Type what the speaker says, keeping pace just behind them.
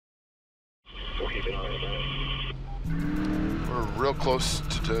We're real close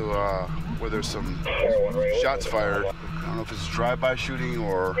to where there's some shots fired. I don't know if it's drive-by shooting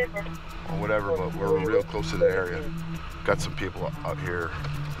or whatever, but we're real close to the area. Got some people out here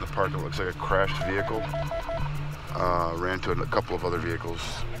in the park. It looks like a crashed vehicle. Ran into a couple of other vehicles.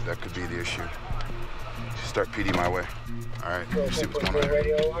 That could be the issue. Start PD my way. All right, let's see what's going on.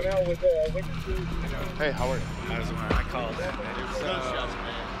 Hey, how are you? I called that, man. It was gunshots,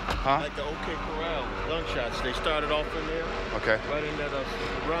 man. Huh? Like the OK Corral gunshots. They started off in there. Okay. Right in that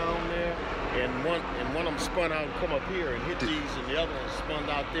round there. And one of them spun out and come up here and hit these, and the other one spun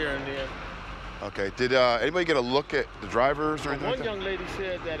out there and there. Okay. Did anybody get a look at the drivers or anything? One young lady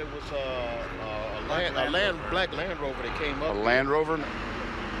said that it was a black Land Rover that came up. A Land Rover?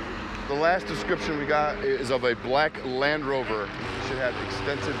 The last description we got is of a black Land Rover. It should have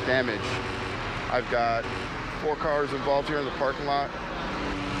extensive damage. I've got 4 cars involved here in the parking lot.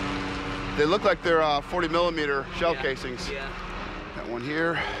 They look like they're 40 millimeter shell casings. Yeah. Got one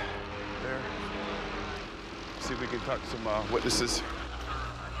here, there. See if we can talk to some witnesses.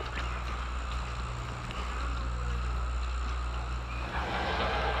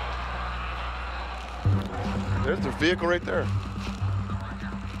 There's the vehicle right there.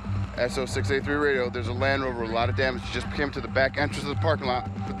 SO683 radio, there's a Land Rover with a lot of damage. Just came to the back entrance of the parking lot,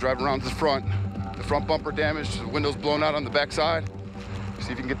 driving around to the front. The front bumper damaged, the windows blown out on the back side.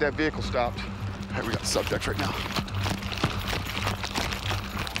 See if you can get that vehicle stopped. All right, we got the subject right now.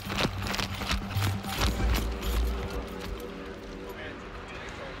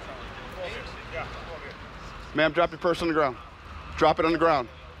 Ma'am, drop your purse on the ground. Drop it on the ground.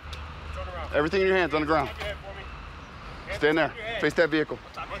 Everything in your hands on the ground. Stand there. Face that vehicle.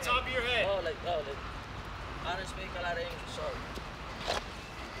 On top of your head. Oh, like, I don't speak a lot of English, sorry.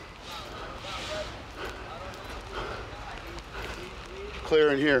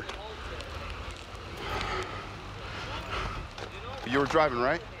 Clear in here. You were driving,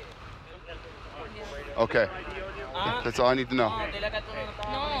 right? Okay. That's all I need to know. No, he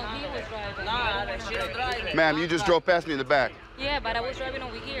was driving. Nah, she don't drive. Ma'am, you just drove past me in the back. Yeah, but I was driving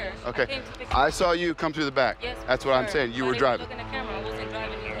over here. Okay. I saw you come through the back. Yes, that's what I'm sir. saying. You were But driving. Look in the camera. I wasn't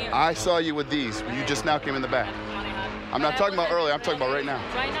driving in here. I saw you with these. You just now came in the back. I'm not talking about earlier. I'm talking about right now.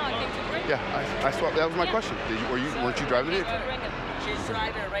 Right now, I came to bring. Yeah, I swapped. That was my question. Weren't you driving the vehicle? She's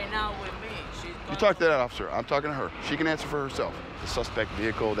driving right now with me. You talk to that officer. I'm talking to her. She can answer for herself. The suspect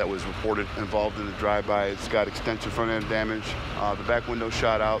vehicle that was reported involved in the drive-by, it's got extensive front end damage. The back window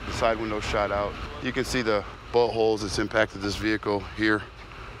shot out, the side window shot out. You can see the bullet holes that's impacted this vehicle here.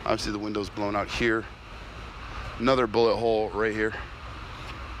 Obviously the window's blown out here. Another bullet hole right here.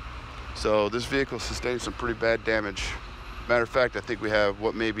 So this vehicle sustained some pretty bad damage. Matter of fact, I think we have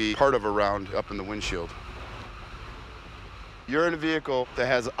what may be part of a round up in the windshield. You're in a vehicle that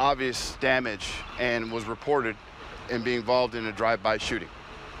has obvious damage and was reported in being involved in a drive-by shooting.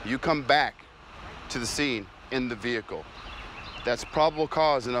 You come back to the scene in the vehicle. That's probable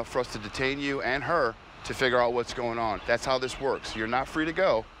cause enough for us to detain you and her to figure out what's going on. That's how this works. You're not free to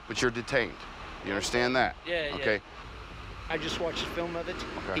go, but you're detained. You understand that? Yeah, yeah. Okay. I just watched a film of it.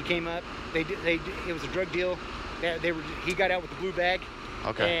 Okay. He came up. It was a drug deal. He got out with the blue bag.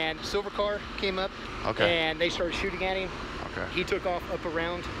 Okay. And silver car came up. Okay. And they started shooting at him. Okay. He took off up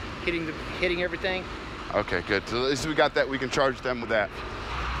around, hitting everything. Okay, good. So at least we got that. We can charge them with that. This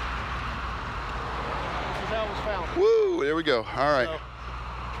is how it was found. Woo! There we go. All right.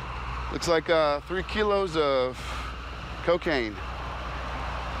 So, looks like 3 kilos of cocaine.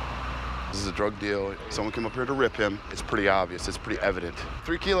 This is a drug deal. Someone came up here to rip him. It's pretty obvious. It's pretty evident.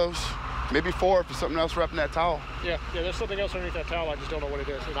 3 kilos, maybe 4 if there's something else wrapped in that towel. Yeah, there's something else underneath that towel. I just don't know what it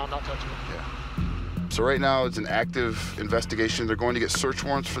is, and I'm not touching it. Yeah. So right now it's an active investigation. They're going to get search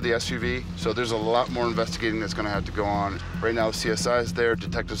warrants for the SUV. So there's a lot more investigating that's going to have to go on. Right now CSI is there,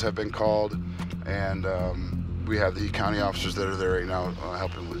 detectives have been called, and we have the county officers that are there right now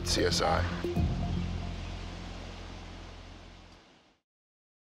helping with CSI.